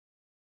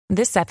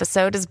This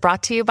episode is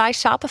brought to you by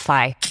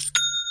Shopify.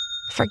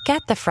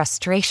 Forget the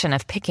frustration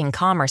of picking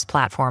commerce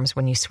platforms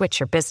when you switch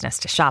your business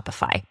to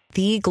Shopify,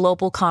 the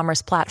global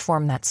commerce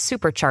platform that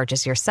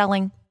supercharges your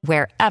selling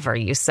wherever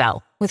you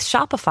sell. With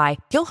Shopify,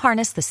 you'll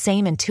harness the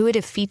same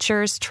intuitive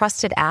features,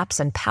 trusted apps,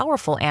 and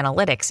powerful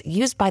analytics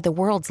used by the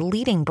world's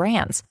leading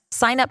brands.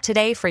 Sign up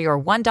today for your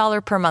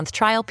 $1 per month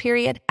trial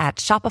period at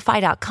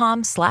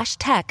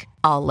shopify.com/tech,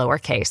 all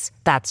lowercase.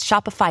 That's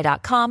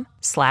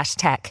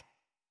shopify.com/tech.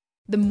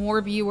 The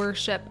more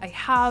viewership I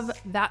have,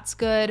 that's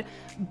good,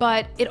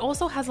 but it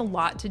also has a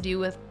lot to do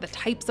with the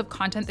types of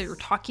content that you're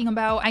talking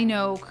about. I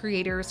know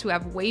creators who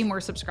have way more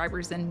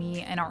subscribers than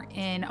me and are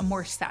in a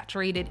more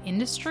saturated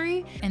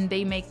industry, and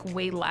they make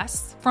way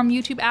less from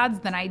YouTube ads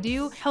than I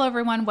do. Hello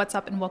everyone, what's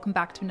up, and welcome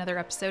back to another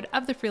episode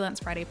of the Freelance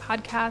Friday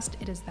podcast.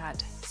 It is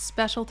that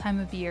special time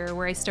of year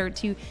where I start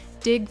to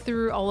dig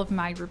through all of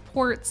my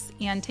reports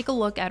and take a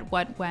look at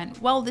what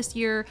went well this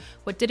year,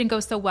 what didn't go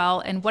so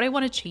well, and what I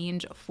want to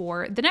change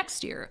for the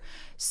next year.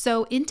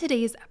 So in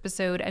today's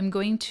episode, I'm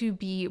going to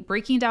be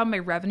breaking down my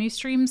revenue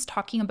streams,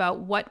 talking about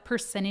what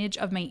percentage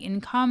of my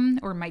income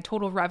or my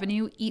total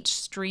revenue each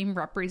stream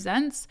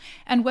represents,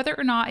 and whether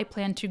or not I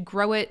plan to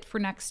grow it for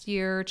next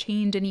year,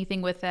 change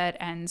anything with it,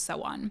 and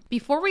so on.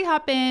 Before we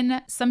hop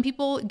in, some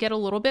people get a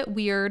little bit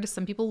weird.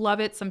 Some people love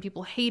it. Some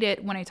people hate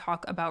it when I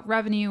talk about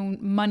revenue,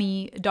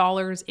 money,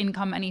 dollars,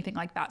 income, anything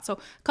like that. So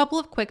a couple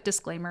of quick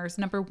disclaimers.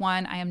 Number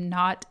one, I am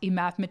not a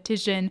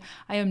mathematician.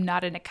 I am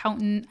not an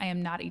accountant. I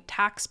am not a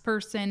tax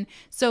person.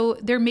 So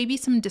there may be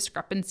some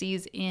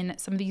discrepancies in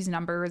some of these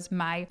numbers.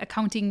 My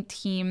accounting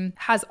team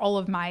has all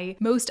of my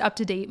most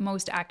up-to-date,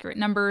 most accurate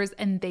numbers,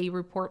 and they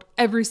report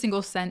every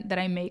single cent that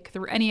I make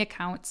through any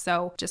account.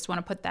 So just want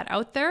to put that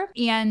out there.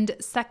 And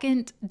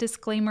second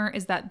disclaimer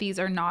is that these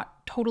are not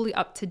totally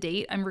up to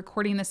date. I'm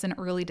recording this in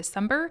early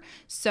December,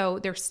 so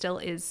there still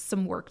is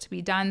some work to be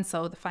done.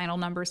 So the final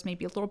numbers may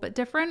be a little bit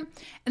different.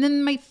 And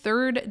then my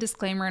third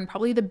disclaimer, and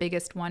probably the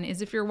biggest one,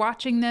 is if you're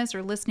watching this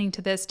or listening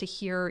to this to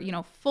hear,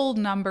 full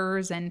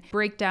numbers and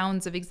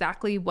breakdowns of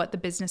exactly what the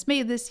business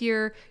made this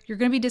year, you're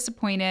going to be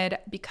disappointed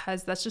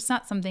because that's just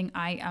not something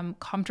I am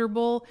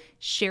comfortable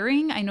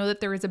sharing. I know that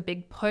there is a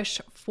big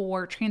push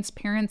for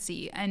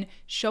transparency and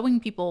showing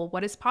people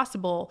what is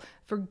possible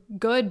for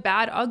good,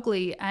 bad,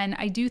 ugly. And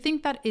I do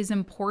think that is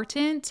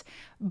important,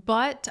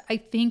 but I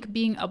think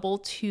being able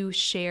to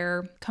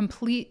share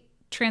complete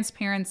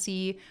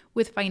transparency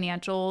with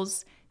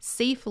financials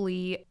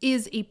safely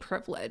is a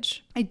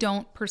privilege. I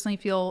don't personally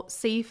feel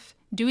safe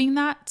doing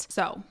that.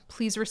 So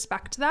please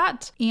respect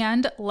that.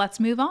 And let's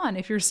move on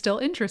if you're still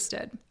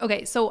interested.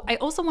 Okay, so I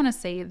also want to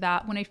say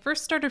that when I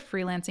first started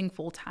freelancing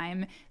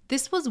full-time,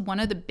 this was one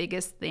of the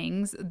biggest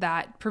things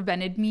that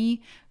prevented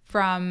me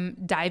from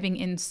diving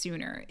in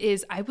sooner.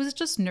 Is I was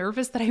just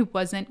nervous that I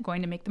wasn't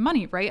going to make the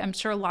money, right? I'm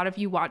sure a lot of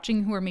you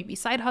watching who are maybe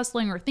side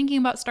hustling or thinking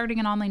about starting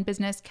an online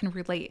business can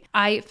relate.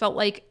 I felt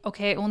like,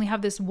 okay, I only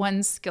have this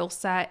one skill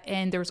set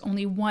and there's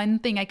only one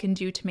thing I can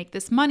do to make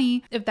this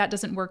money. If that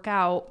doesn't work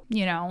out,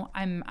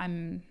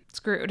 I'm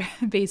screwed,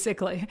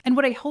 basically. And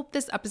what I hope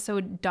this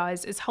episode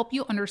does is help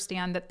you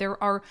understand that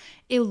there are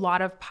a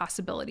lot of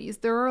possibilities.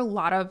 There are a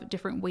lot of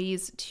different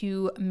ways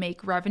to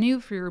make revenue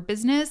for your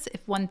business.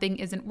 If one thing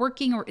isn't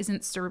working or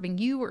isn't serving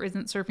you or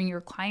isn't serving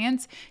your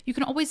clients, you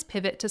can always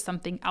pivot to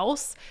something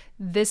else.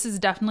 This is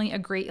definitely a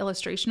great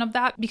illustration of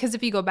that, because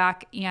if you go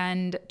back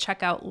and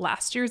check out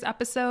last year's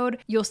episode,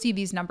 you'll see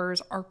these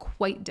numbers are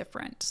quite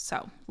different.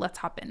 So let's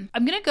hop in.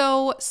 I'm going to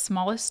go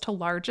smallest to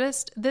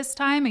largest this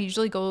time. I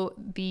usually go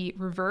the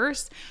reverse.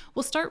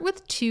 We'll start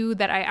with two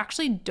that I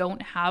actually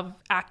don't have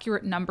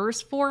accurate numbers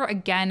for.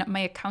 Again, my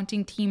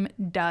accounting team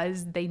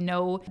does. They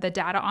know the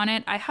data on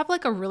it. I have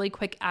like a really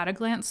quick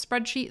at-a-glance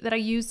spreadsheet that I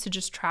use to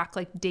just track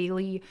like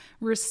daily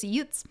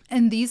receipts.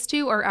 And these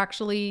two are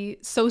actually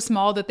so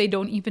small that they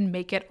don't even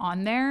make it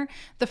on there.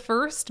 The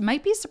first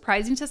might be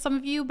surprising to some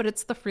of you, but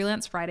it's the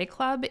Freelance Friday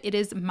Club. It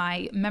is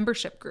my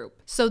membership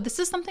group. So this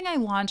is something I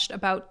launched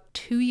about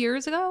 2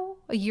 years ago,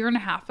 a year and a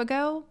half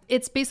ago.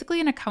 It's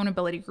basically an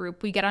accountability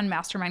group. We get on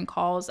mastermind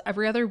calls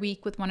every other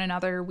week with one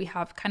another. We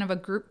have kind of a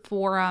group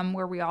forum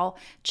where we all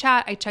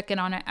chat. I check in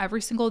on it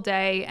every single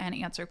day and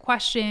answer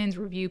questions,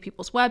 review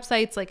people's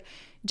websites, like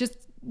just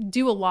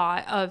do a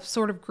lot of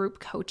sort of group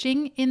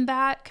coaching in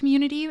that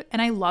community. And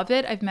I love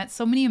it. I've met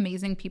so many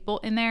amazing people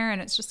in there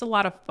and it's just a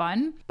lot of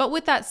fun. But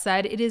with that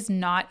said, it is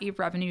not a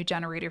revenue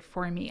generator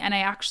for me. And I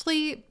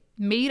actually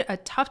made a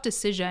tough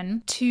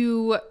decision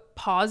to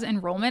pause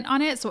enrollment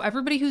on it. So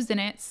everybody who's in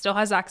it still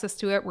has access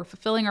to it. We're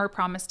fulfilling our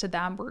promise to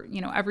them.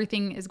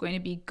 Everything is going to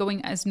be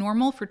going as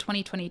normal for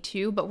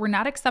 2022, but we're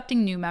not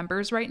accepting new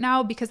members right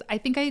now because I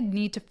think I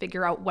need to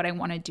figure out what I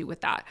want to do with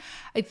that.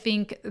 I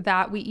think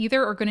that we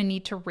either are going to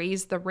need to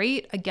raise the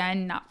rate,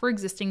 again, not for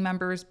existing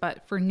members,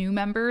 but for new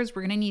members,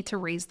 we're going to need to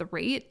raise the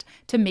rate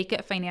to make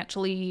it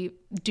financially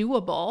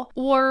doable,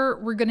 or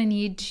we're going to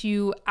need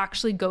to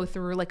actually go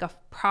through like a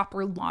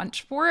proper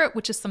launch for it,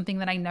 which is something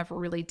that I never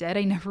really did.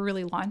 I never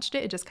really launched launched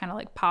it. It just kind of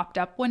like popped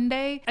up one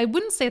day. I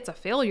wouldn't say it's a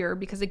failure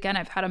because again,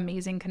 I've had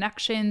amazing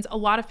connections. A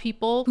lot of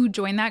people who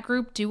join that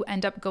group do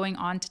end up going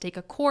on to take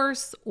a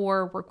course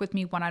or work with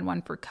me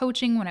one-on-one for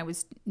coaching when I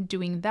was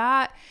doing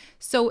that.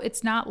 So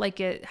it's not like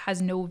it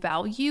has no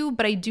value,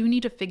 but I do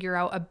need to figure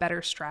out a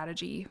better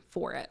strategy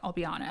for it, I'll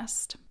be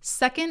honest.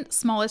 Second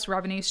smallest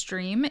revenue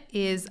stream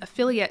is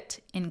affiliate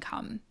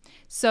income.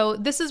 So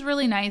this is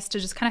really nice to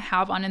just kind of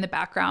have on in the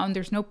background.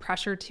 There's no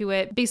pressure to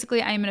it.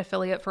 Basically, I am an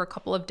affiliate for a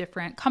couple of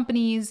different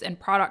companies and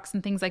products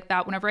and things like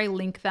that. Whenever I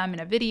link them in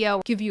a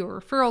video, give you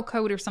a referral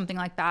code or something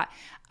like that,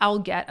 I'll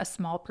get a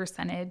small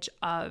percentage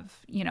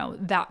of,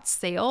 that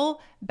sale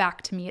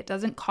back to me. It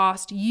doesn't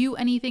cost you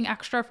anything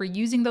extra for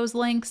using those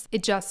links.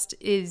 It just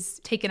is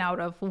taken out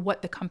of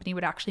what the company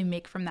would actually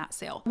make from that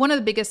sale. One of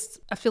the biggest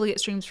affiliate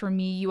streams for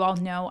me, you all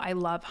know I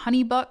love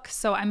HoneyBook.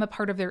 So I'm a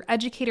part of their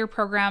educator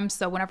program.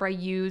 So whenever I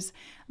use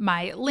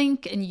my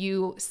link and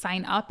you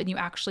sign up and you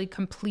actually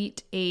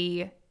complete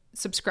a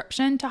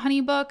subscription to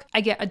HoneyBook,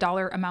 I get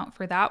 $1 amount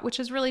for that, which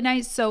is really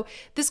nice. So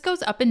this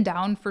goes up and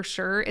down for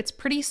sure. It's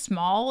pretty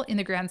small in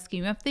the grand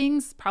scheme of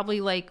things,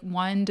 probably like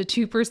 1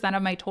 to 2%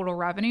 of my total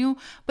revenue,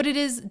 but it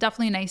is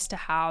definitely nice to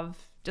have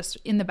just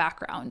in the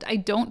background. I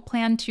don't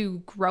plan to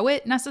grow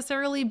it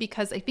necessarily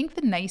because I think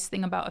the nice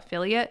thing about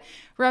affiliate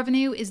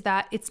revenue is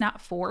that it's not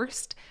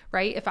forced,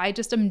 right? If I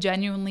just am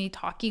genuinely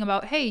talking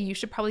about, hey, you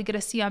should probably get a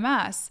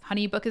CMS.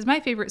 HoneyBook is my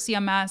favorite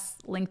CMS,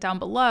 link down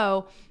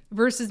below,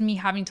 versus me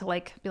having to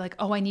be like,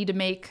 oh, I need to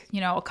make,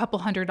 a couple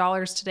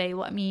 $100s today.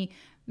 Let me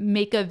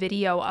make a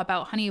video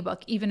about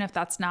HoneyBook, even if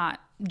that's not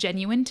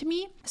genuine to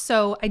me.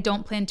 So I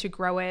don't plan to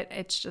grow it.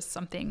 It's just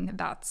something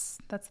that's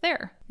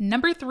there.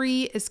 Number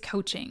 3 is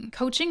coaching.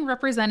 Coaching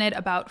represented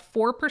about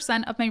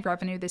 4% of my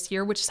revenue this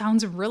year, which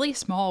sounds really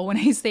small when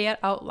I say it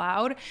out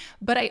loud,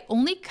 but I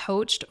only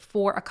coached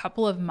for a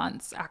couple of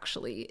months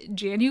actually.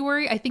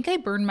 January, I think I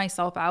burned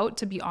myself out,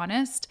 to be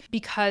honest,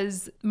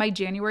 because my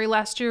January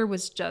this year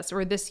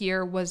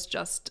was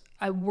just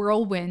a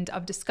whirlwind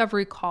of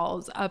discovery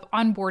calls, of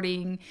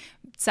onboarding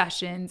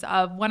sessions,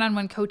 of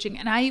one-on-one coaching.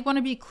 And I want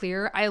to be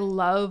clear, I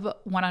love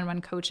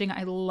one-on-one coaching.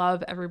 I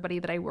love everybody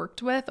that I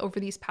worked with over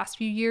these past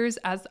few years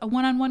as a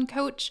one-on-one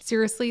coach.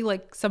 Seriously,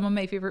 some of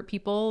my favorite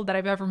people that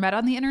I've ever met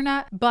on the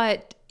internet.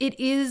 But it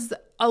is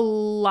a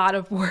lot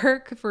of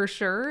work for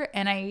sure.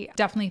 And I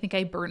definitely think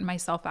I burnt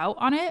myself out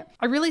on it.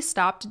 I really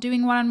stopped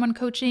doing one-on-one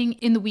coaching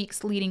in the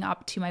weeks leading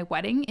up to my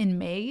wedding in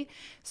May.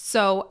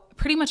 So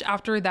pretty much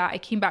after that, I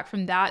came back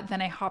from that.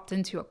 Then I hopped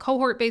into a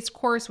cohort-based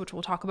course, which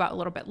we'll talk about a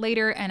little bit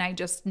later. And I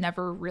just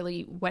never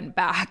really went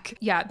back.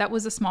 Yeah, that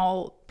was a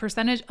small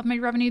percentage of my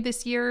revenue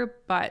this year,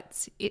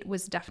 but it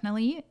was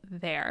definitely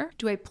there.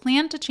 Do I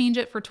plan to change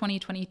it for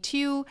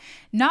 2022?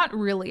 Not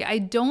really. I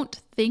don't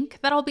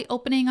think that I'll be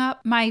opening up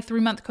my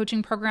 3-month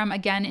coaching program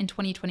again in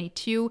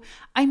 2022.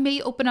 I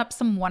may open up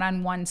some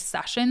one-on-one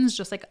sessions,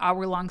 just like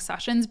hour-long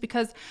sessions,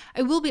 because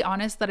I will be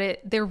honest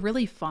that they're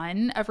really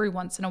fun every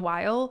once in a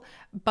while,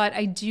 but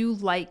I do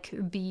like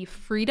the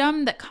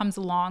freedom that comes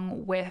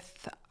along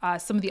with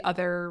some of the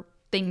other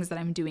things that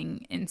I'm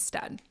doing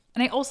instead.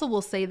 And I also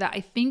will say that I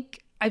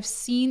think I've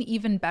seen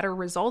even better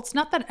results.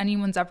 Not that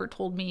anyone's ever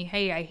told me,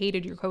 hey, I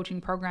hated your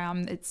coaching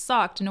program, it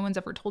sucked. No one's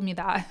ever told me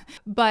that.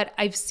 But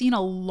I've seen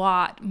a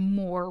lot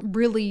more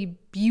really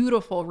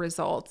beautiful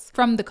results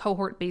from the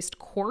cohort-based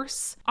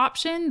course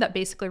option that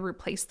basically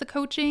replaced the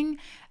coaching.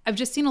 I've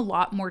just seen a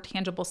lot more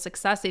tangible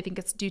success. I think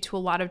it's due to a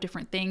lot of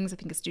different things. I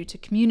think it's due to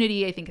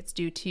community. I think it's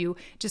due to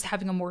just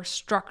having a more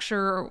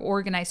structure or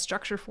organized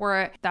structure for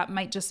it. That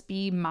might just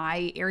be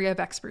my area of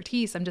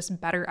expertise. I'm just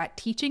better at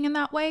teaching in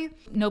that way.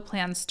 No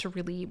plans to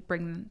really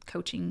bring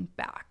coaching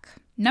back.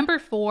 Number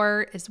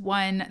 4 is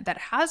one that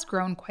has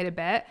grown quite a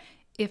bit,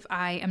 if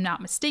I am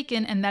not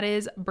mistaken, and that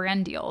is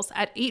brand deals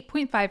at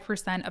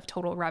 8.5% of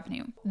total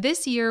revenue.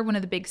 This year, one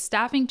of the big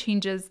staffing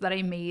changes that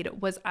I made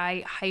was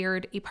I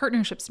hired a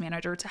partnerships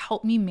manager to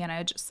help me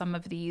manage some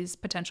of these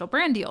potential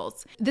brand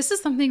deals. This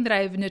is something that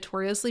I've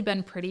notoriously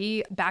been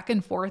pretty back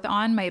and forth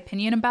on my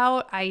opinion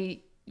about.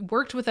 I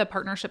worked with a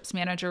partnerships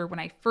manager when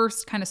I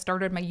first kind of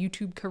started my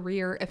YouTube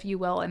career, if you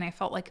will, and I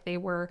felt like they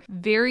were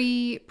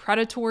very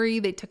predatory.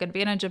 They took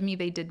advantage of me.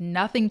 They did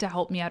nothing to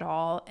help me at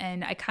all.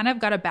 And I kind of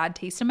got a bad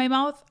taste in my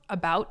mouth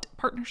about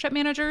partnership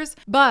managers.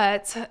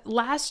 But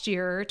last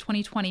year,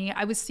 2020,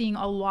 I was seeing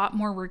a lot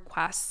more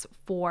requests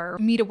for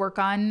me to work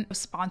on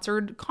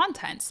sponsored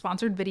content,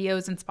 sponsored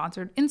videos, and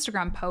sponsored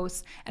Instagram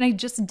posts. And I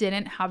just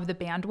didn't have the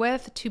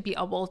bandwidth to be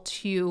able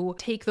to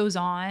take those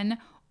on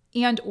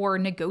and or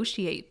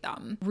negotiate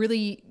them,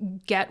 really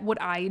get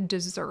what I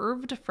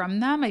deserved from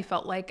them. I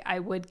felt like I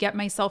would get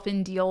myself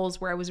in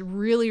deals where I was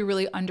really,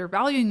 really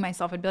undervaluing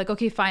myself. I'd be like,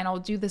 okay, fine, I'll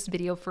do this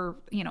video for,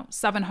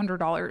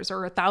 $700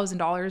 or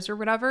 $1,000 or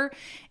whatever.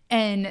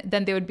 And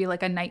then they would be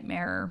like a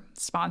nightmare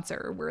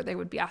sponsor where they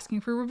would be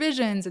asking for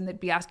revisions and they'd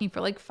be asking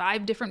for like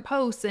 5 different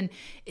posts. And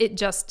it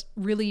just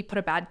really put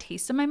a bad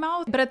taste in my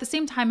mouth. But at the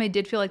same time, I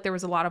did feel like there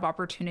was a lot of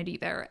opportunity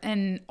there.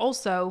 And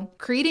also,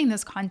 creating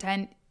this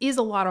content is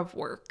a lot of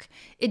work.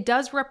 It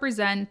does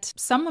represent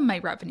some of my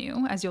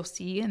revenue, as you'll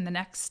see in the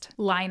next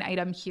line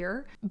item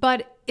here,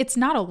 but it's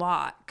not a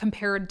lot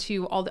compared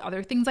to all the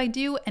other things I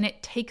do, and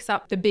it takes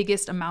up the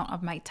biggest amount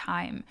of my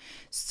time.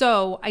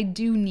 So I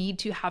do need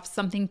to have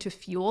something to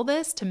fuel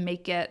this to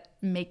make it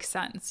make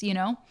sense, you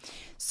know?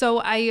 So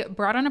I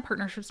brought on a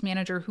partnerships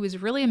manager who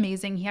is really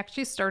amazing. He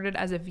actually started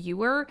as a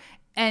viewer,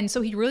 and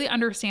so he really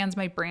understands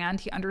my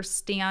brand. He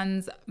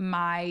understands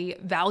my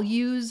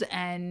values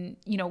and,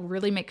 you know,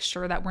 really makes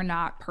sure that we're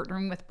not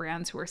partnering with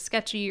brands who are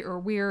sketchy or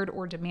weird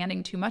or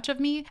demanding too much of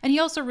me. And he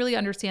also really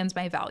understands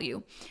my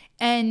value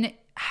and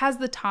has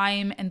the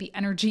time and the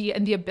energy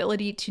and the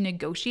ability to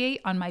negotiate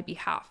on my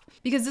behalf.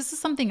 Because this is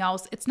something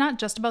else. It's not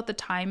just about the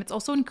time. It's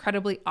also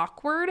incredibly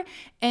awkward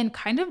and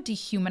kind of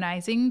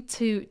dehumanizing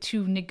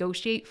to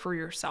negotiate for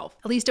yourself.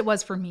 At least it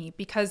was for me,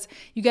 because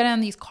you get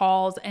on these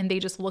calls and they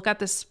just look at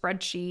this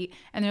spreadsheet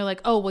and they're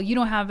like, oh, well, you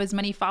don't have as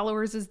many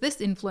followers as this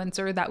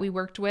influencer that we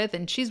worked with,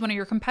 and she's one of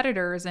your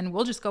competitors, and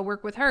we'll just go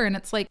work with her. And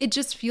it's like, it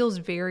just feels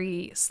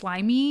very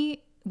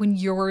slimy when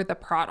you're the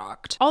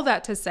product. All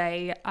that to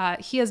say,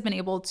 he has been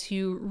able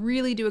to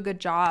really do a good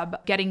job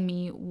getting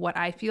me what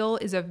I feel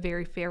is a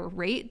very fair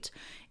rate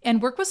and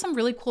work with some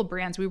really cool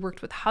brands. We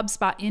worked with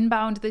HubSpot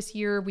Inbound this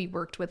year. We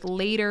worked with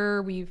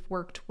Later. We've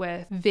worked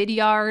with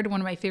Vidyard,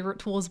 one of my favorite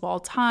tools of all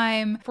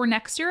time. For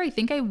next year, I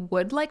think I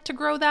would like to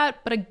grow that.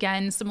 But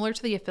again, similar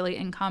to the affiliate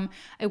income,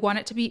 I want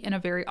it to be in a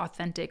very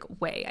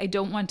authentic way. I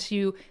don't want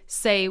to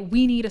say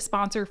we need a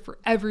sponsor for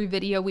every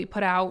video we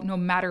put out, no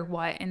matter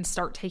what, and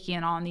start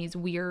taking on these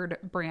weird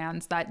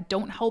brands that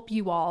don't help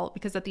you all,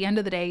 because at the end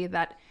of the day,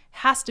 that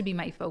has to be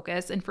my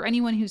focus. And for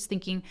anyone who's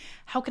thinking,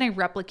 how can I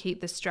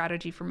replicate this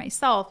strategy for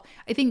myself?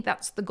 I think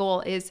that's the goal.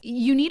 Is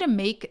you need to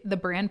make the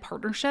brand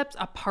partnerships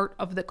a part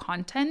of the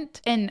content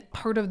and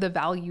part of the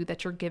value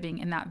that you're giving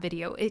in that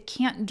video. It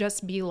can't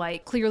just be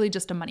like clearly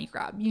just a money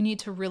grab. You need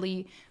to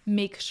really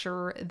make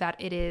sure that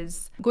it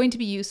is going to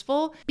be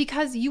useful,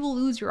 because you will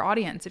lose your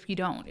audience if you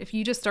don't. If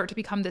you just start to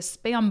become this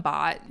spam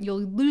bot,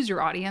 you'll lose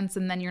your audience,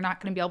 and then you're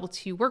not going to be able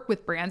to work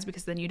with brands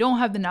because then you don't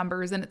have the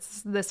numbers, and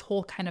it's this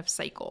whole kind of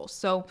cycle.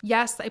 So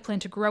yes, I plan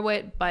to grow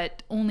it,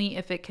 but only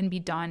if it can be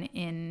done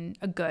in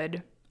a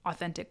good,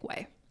 authentic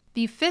way.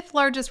 The 5th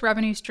largest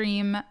revenue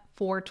stream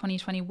for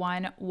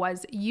 2021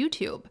 was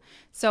YouTube.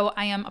 So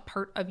I am a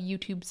part of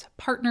YouTube's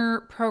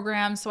partner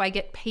program. So I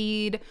get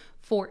paid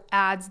for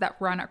ads that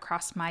run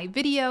across my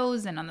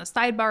videos and on the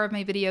sidebar of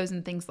my videos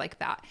and things like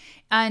that.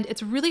 And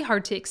it's really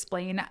hard to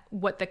explain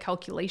what the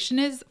calculation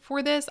is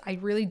for this. I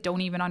really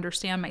don't even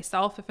understand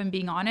myself, if I'm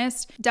being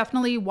honest.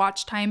 Definitely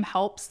watch time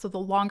helps. So the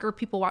longer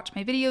people watch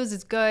my videos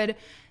is good.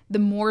 The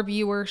more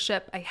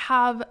viewership I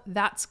have,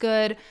 that's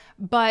good.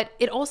 But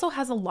it also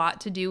has a lot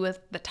to do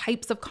with the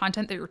types of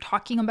content that you're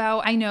talking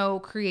about. I know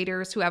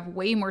creators who have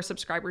way more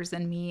subscribers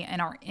than me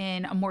and are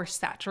in a more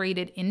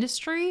saturated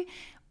industry,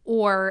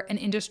 or an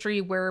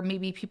industry where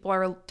maybe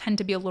people tend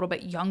to be a little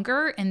bit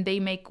younger and they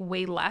make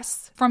way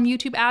less from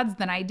YouTube ads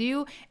than I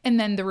do. And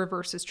then the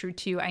reverse is true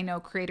too. I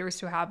know creators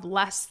who have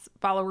less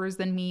followers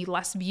than me,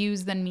 less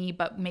views than me,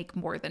 but make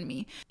more than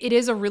me. It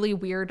is a really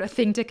weird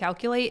thing to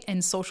calculate,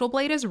 and Social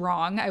Blade is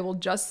wrong. I will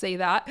just say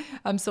that.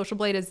 Social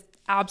Blade is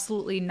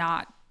absolutely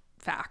not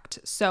fact.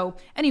 So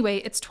anyway,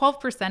 it's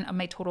 12% of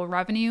my total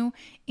revenue,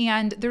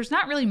 and there's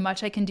not really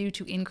much I can do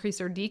to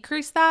increase or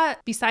decrease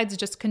that besides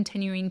just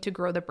continuing to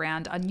grow the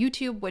brand on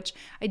YouTube, which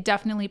I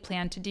definitely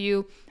plan to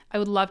do. I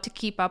would love to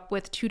keep up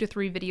with 2 to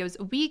 3 videos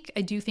a week.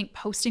 I do think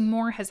posting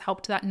more has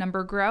helped that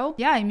number grow.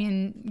 Yeah, I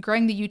mean,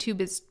 growing the YouTube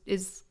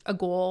is a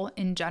goal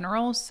in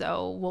general,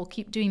 so we'll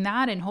keep doing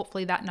that, and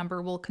hopefully that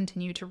number will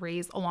continue to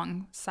raise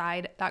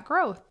alongside that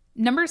growth.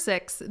 Number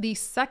 6, the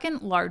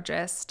second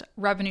largest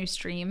revenue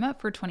stream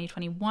for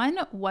 2021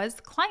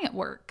 was client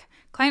work.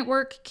 Client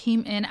work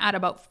came in at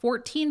about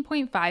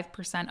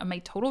 14.5% of my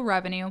total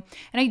revenue.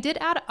 And I did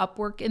add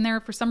Upwork in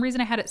there. For some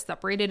reason, I had it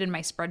separated in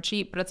my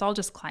spreadsheet, but it's all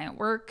just client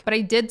work. But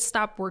I did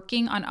stop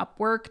working on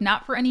Upwork,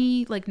 not for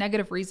any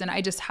negative reason. I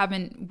just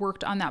haven't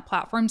worked on that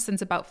platform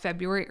since about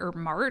February or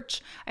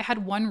March. I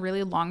had one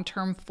really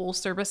long-term full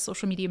service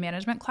social media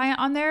management client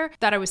on there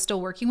that I was still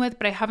working with,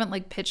 but I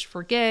haven't pitched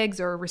for gigs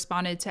or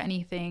responded to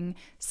anything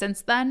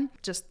since then.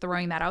 Just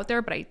throwing that out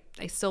there. But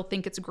I still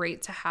think it's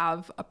great to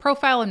have a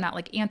profile. I'm not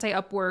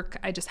anti-Upwork.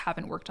 I just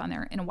haven't worked on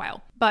there in a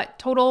while. But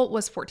total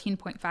was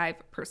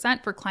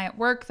 14.5% for client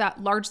work.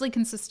 That largely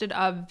consisted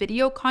of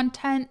video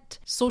content,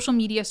 social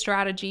media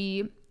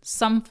strategy,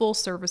 some full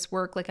service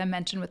work, like I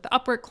mentioned with the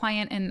Upwork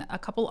client, and a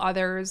couple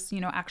others,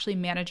 actually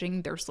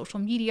managing their social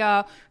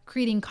media,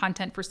 creating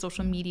content for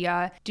social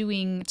media,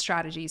 doing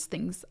strategies,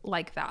 things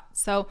like that.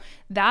 So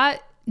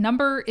that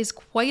number is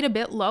quite a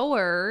bit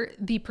lower.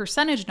 The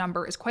percentage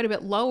number is quite a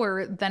bit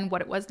lower than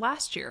what it was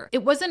last year.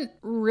 It wasn't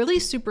really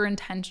super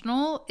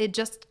intentional. It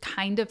just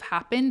kind of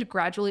happened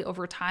gradually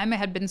over time. I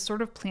had been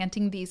sort of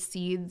planting these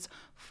seeds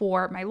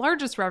for my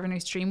largest revenue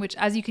stream, which,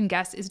 as you can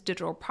guess, is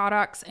digital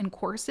products and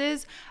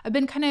courses. I've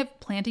been kind of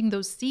planting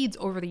those seeds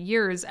over the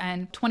years.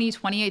 And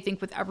 2020, I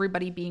think with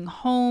everybody being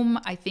home,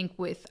 I think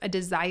with a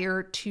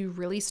desire to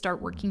really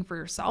start working for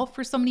yourself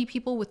for so many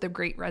people with the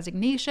Great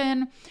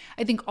Resignation,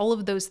 I think all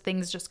of those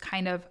things just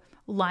kind of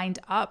lined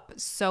up.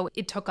 So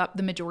it took up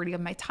the majority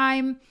of my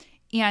time,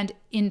 and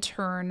in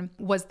turn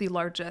was the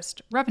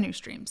largest revenue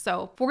stream.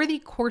 So for the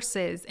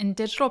courses and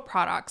digital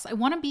products, I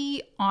want to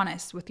be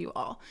honest with you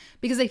all,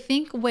 because I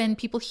think when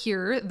people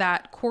hear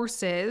that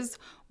courses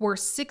were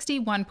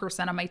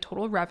 61% of my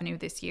total revenue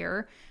this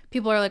year,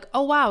 people are like,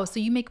 oh wow, so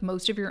you make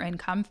most of your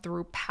income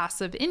through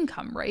passive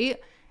income,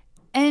 right?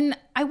 And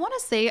I want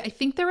to say, I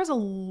think there is a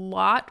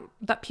lot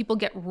that people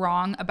get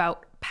wrong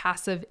about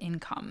passive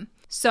income.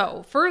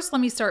 So first, let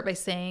me start by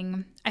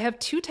saying I have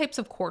two types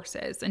of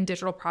courses and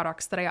digital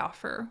products that I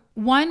offer.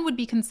 One would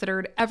be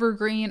considered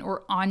evergreen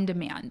or on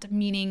demand,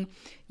 meaning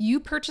you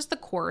purchase the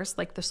course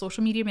like the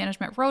social media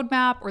management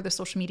roadmap or the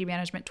social media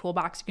management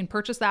toolbox. You can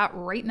purchase that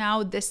right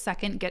now, this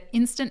second, get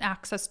instant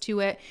access to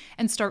it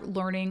and start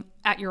learning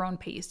at your own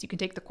pace. You can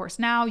take the course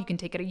now, you can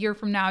take it a year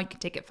from now, you can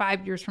take it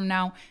 5 years from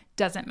now,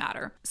 doesn't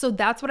matter. So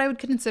that's what I would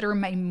consider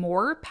my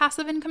more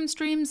passive income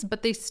streams,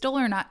 but they still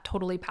are not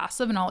totally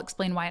passive, and I'll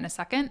explain why in a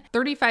second.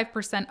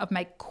 35% of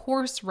my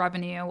course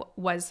revenue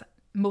was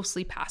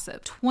mostly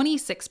passive.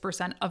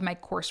 26% of my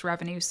course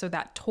revenue, so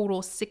that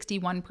total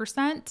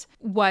 61%,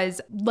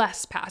 was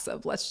less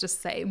passive, let's just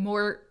say,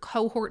 more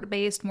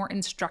cohort-based, more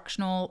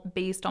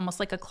instructional-based, almost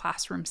like a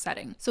classroom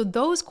setting. So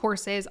those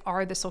courses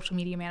are the Social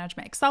Media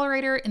Management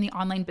Accelerator and the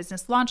Online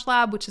Business Launch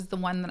Lab, which is the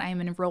one that I am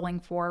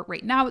enrolling for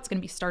right now. It's going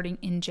to be starting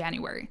in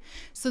January.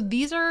 So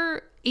these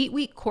are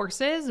 8-week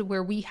courses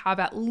where we have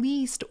at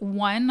least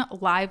one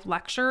live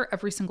lecture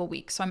every single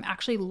week. So I'm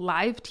actually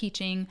live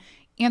teaching,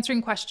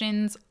 answering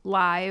questions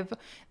live.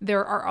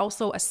 There are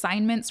also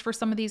assignments for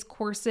some of these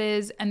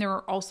courses, and there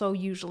are also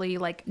usually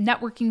like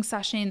networking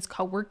sessions,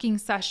 co-working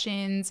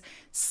sessions,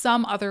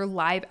 some other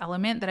live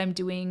element that I'm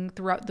doing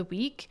throughout the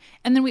week.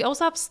 And then we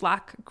also have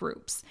Slack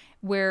groups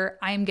where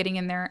I'm getting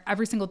in there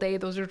every single day.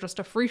 Those are just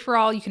a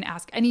free-for-all. You can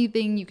ask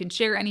anything, you can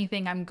share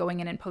anything. I'm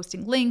going in and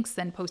posting links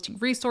and posting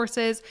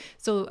resources.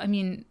 So, I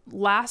mean,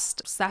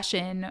 last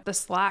session, the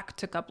Slack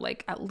took up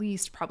like at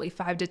least probably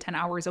 5 to 10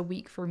 hours a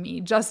week for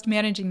me, just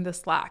managing the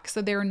Slack.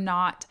 So they're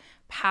not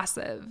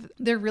passive.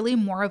 They're really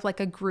more of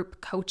like a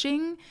group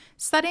coaching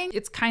setting.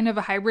 It's kind of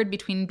a hybrid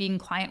between being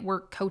client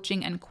work,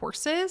 coaching, and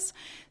courses.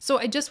 So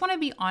I just want to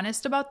be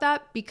honest about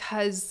that,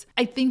 because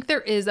I think there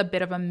is a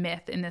bit of a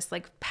myth in this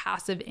like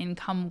passive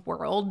income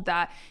world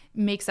that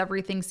makes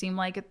everything seem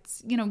like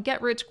it's, you know,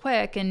 get rich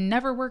quick and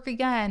never work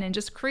again and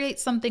just create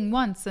something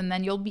once and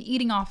then you'll be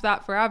eating off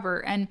that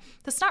forever. And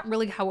that's not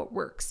really how it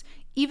works.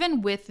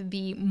 Even with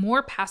the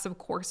more passive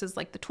courses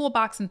like the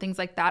toolbox and things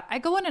like that, I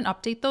go in and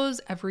update those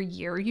every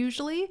year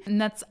usually,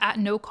 and that's at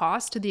no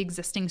cost to the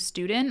existing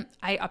student.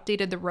 I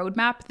updated the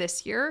roadmap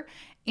this year,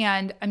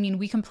 and I mean,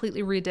 we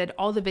completely redid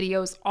all the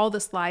videos, all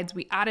the slides.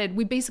 We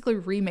basically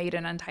remade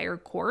an entire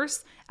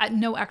course at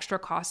no extra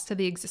cost to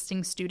the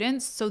existing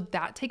students. So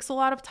that takes a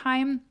lot of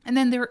time. And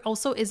then there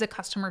also is a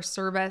customer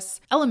service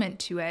element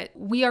to it.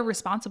 We are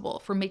responsible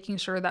for making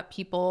sure that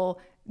people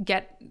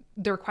get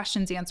their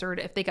questions answered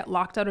if they get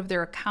locked out of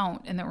their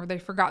account or they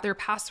forgot their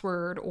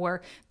password,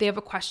 or they have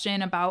a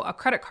question about a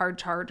credit card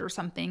charge or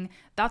something.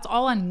 That's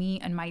all on me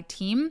and my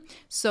team.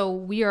 So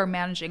we are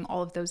managing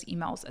all of those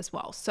emails as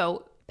well.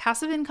 So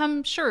passive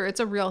income, sure, it's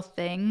a real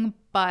thing,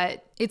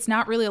 but it's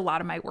not really a lot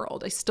of my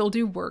world. I still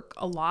do work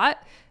a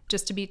lot,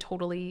 just to be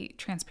totally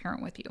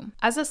transparent with you.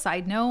 As a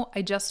side note,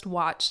 I just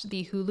watched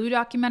the Hulu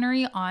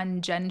documentary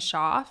on Jen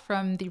Shah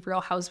from The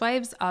Real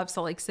Housewives of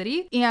Salt Lake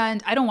City.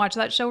 And I don't watch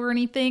that show or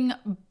anything,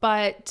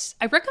 but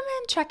I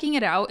recommend checking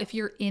it out if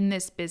you're in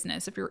this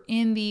business, if you're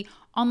in the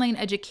online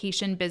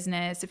education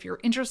business, if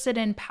you're interested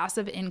in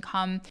passive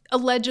income.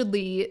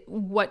 Allegedly,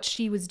 what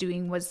she was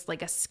doing was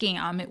like a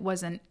scam. It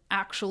wasn't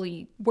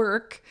actually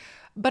work.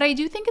 But I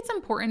do think it's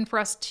important for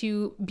us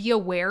to be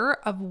aware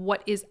of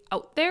what is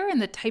out there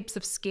and the types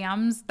of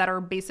scams that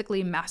are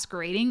basically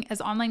masquerading as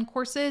online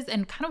courses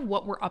and kind of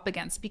what we're up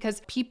against,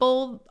 because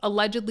people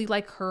allegedly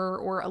like her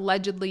or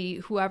allegedly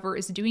whoever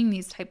is doing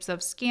these types of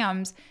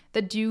scams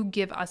that do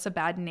give us a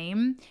bad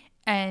name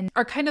and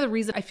are kind of the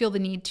reason I feel the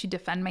need to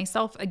defend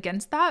myself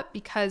against that,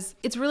 because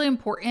it's really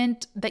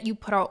important that you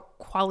put out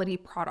quality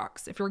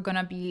products if you're going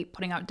to be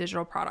putting out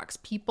digital products.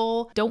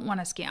 People don't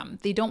want to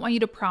scam. They don't want you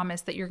to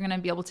promise that you're going to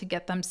be able to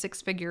get them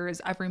 6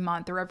 figures every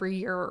month or every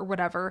year or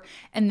whatever,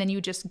 and then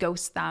you just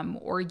ghost them,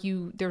 or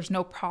there's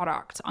no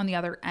product on the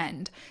other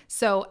end.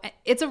 So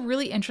it's a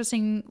really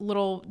interesting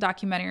little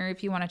documentary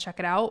if you want to check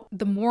it out.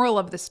 The moral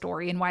of the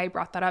story and why I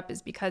brought that up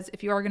is because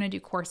if you are going to do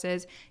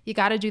courses, you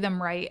got to do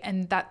them right,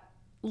 and that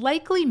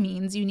likely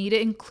means you need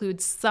to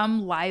include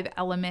some live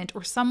element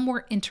or some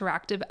more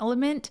interactive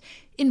element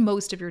in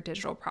most of your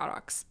digital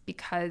products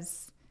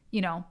because,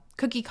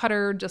 cookie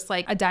cutter, just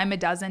like a dime a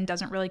dozen,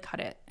 doesn't really cut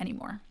it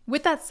anymore.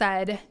 With that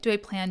said, do I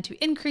plan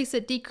to increase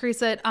it,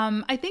 decrease it?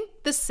 I think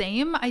the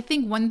same. I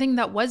think one thing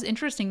that was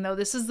interesting though,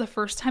 this is the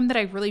first time that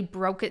I really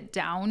broke it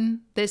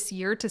down this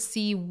year to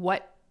see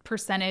what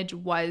percentage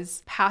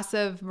was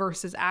passive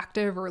versus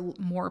active or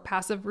more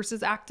passive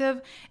versus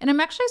active. And I'm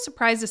actually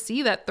surprised to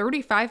see that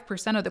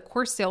 35% of the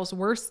course sales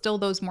were still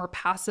those more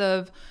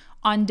passive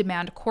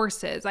on-demand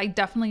courses. I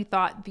definitely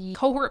thought the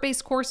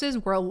cohort-based courses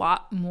were a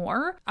lot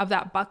more of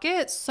that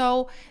bucket.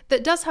 So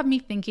that does have me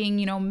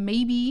thinking,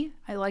 maybe,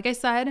 like I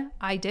said,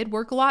 I did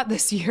work a lot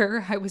this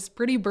year. I was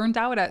pretty burnt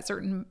out at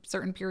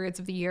certain periods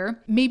of the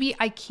year. Maybe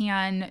I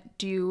can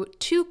do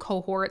 2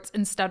 cohorts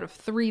instead of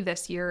 3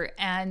 this year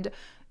and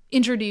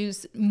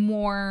introduce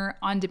more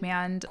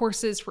on-demand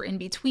courses for in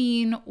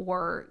between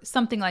or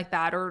something like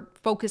that, or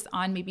focus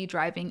on maybe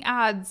driving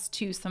ads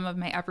to some of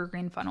my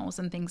evergreen funnels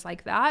and things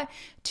like that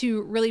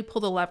to really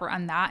pull the lever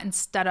on that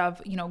instead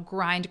of,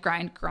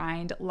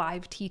 grind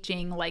live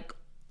teaching like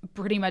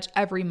pretty much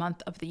every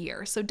month of the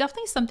year. So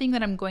definitely something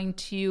that I'm going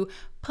to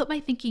put my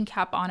thinking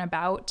cap on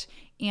about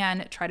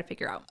and try to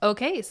figure out.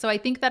 Okay, so I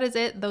think that is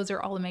it. Those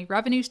are all of my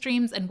revenue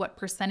streams and what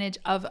percentage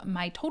of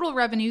my total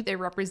revenue they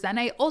represent.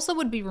 I also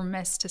would be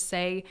remiss to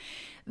say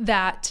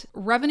that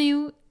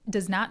revenue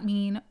does not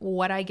mean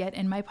what I get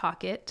in my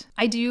pocket.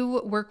 I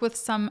do work with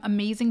some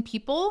amazing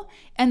people,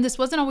 and this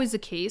wasn't always the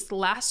case.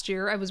 Last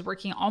year, I was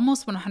working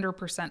almost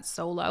 100%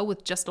 solo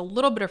with just a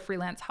little bit of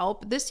freelance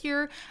help. This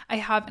year, I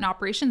have an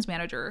operations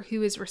manager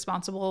who is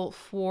responsible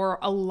for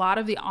a lot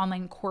of the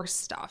online course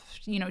stuff.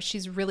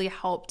 She's really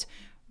helped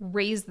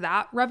raise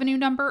that revenue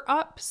number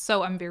up.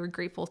 So I'm very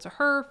grateful to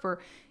her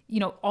for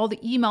all the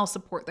email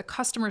support, the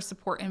customer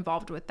support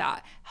involved with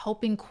that,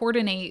 helping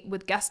coordinate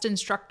with guest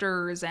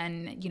instructors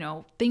and,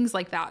 things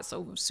like that.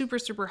 So super,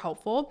 super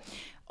helpful.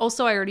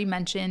 Also, I already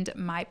mentioned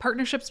my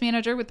partnerships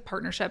manager with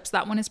partnerships.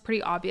 That one is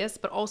pretty obvious,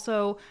 but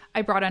also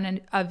I brought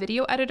on a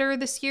video editor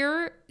this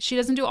year. She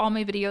doesn't do all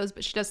my videos,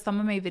 but she does some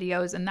of my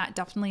videos, and that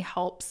definitely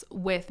helps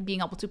with being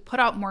able to put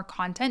out more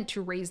content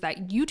to raise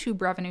that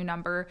YouTube revenue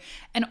number,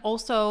 and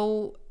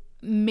also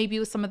maybe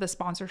with some of the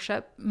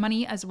sponsorship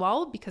money as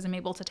well, because I'm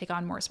able to take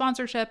on more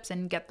sponsorships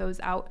and get those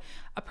out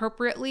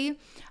appropriately.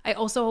 I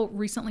also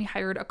recently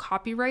hired a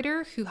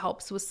copywriter who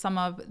helps with some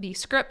of the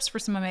scripts for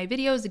some of my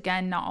videos.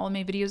 Again, not all of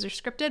my videos are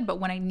scripted,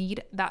 but when I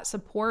need that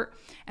support,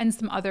 and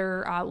some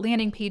other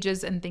landing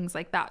pages and things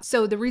like that.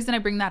 So the reason I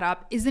bring that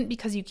up isn't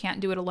because you can't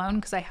do it alone,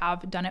 because I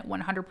have done it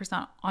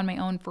 100% on my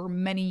own for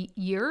many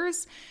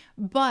years,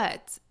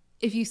 but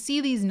if you see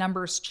these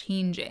numbers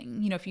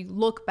changing, if you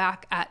look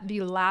back at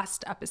the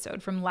last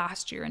episode from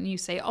last year and you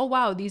say, oh,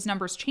 wow, these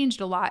numbers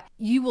changed a lot,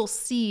 you will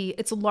see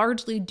it's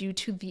largely due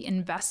to the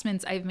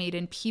investments I've made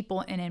in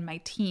people and in my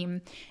team.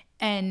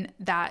 And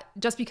that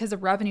just because the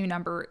revenue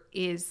number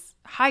is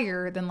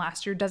higher than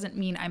last year doesn't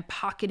mean I'm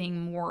pocketing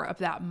more of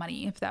that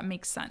money, if that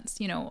makes sense.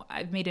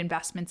 I've made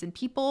investments in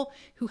people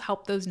who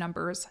help those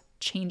numbers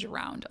change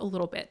around a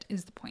little bit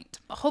is the point.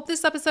 I hope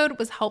this episode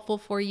was helpful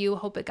for you.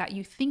 Hope it got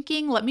you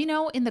thinking. Let me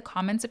know in the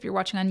comments if you're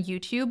watching on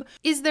YouTube.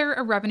 Is there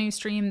a revenue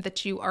stream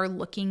that you are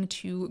looking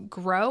to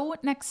grow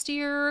next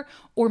year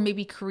or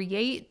maybe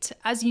create?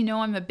 As you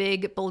know, I'm a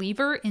big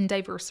believer in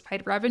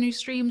diversified revenue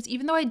streams.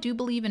 Even though I do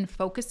believe in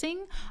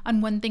focusing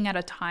on one thing at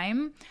a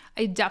time,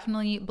 I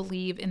definitely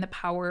believe in the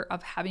power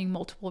of having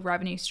multiple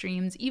revenue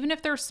streams, even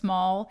if they're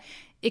small.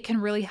 It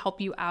can really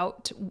help you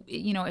out,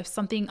 if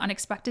something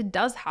unexpected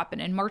does happen.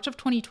 In March of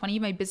 2020,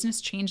 my business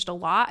changed a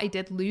lot. I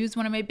did lose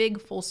one of my big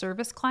full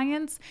service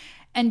clients,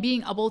 and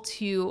being able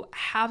to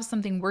have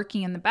something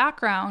working in the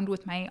background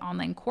with my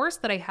online course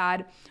that I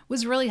had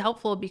was really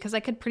helpful, because I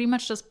could pretty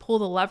much just pull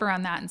the lever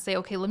on that and say,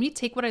 okay, let me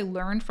take what I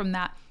learned from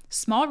that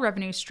small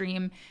revenue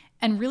stream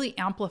and really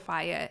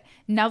amplify it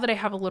now that I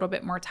have a little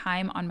bit more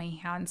time on my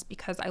hands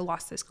because I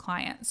lost this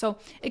client. So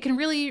it can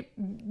really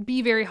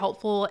be very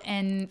helpful,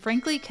 and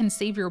frankly can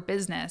save your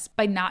business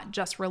by not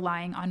just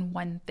relying on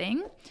one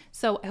thing.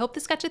 So I hope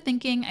this got you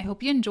thinking. I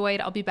hope you enjoyed.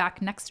 I'll be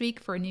back next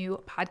week for a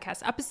new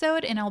podcast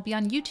episode, and I'll be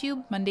on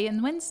YouTube Monday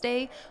and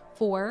Wednesday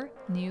for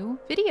new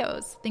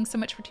videos. Thanks so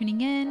much for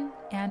tuning in,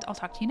 and I'll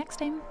talk to you next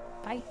time.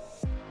 Bye.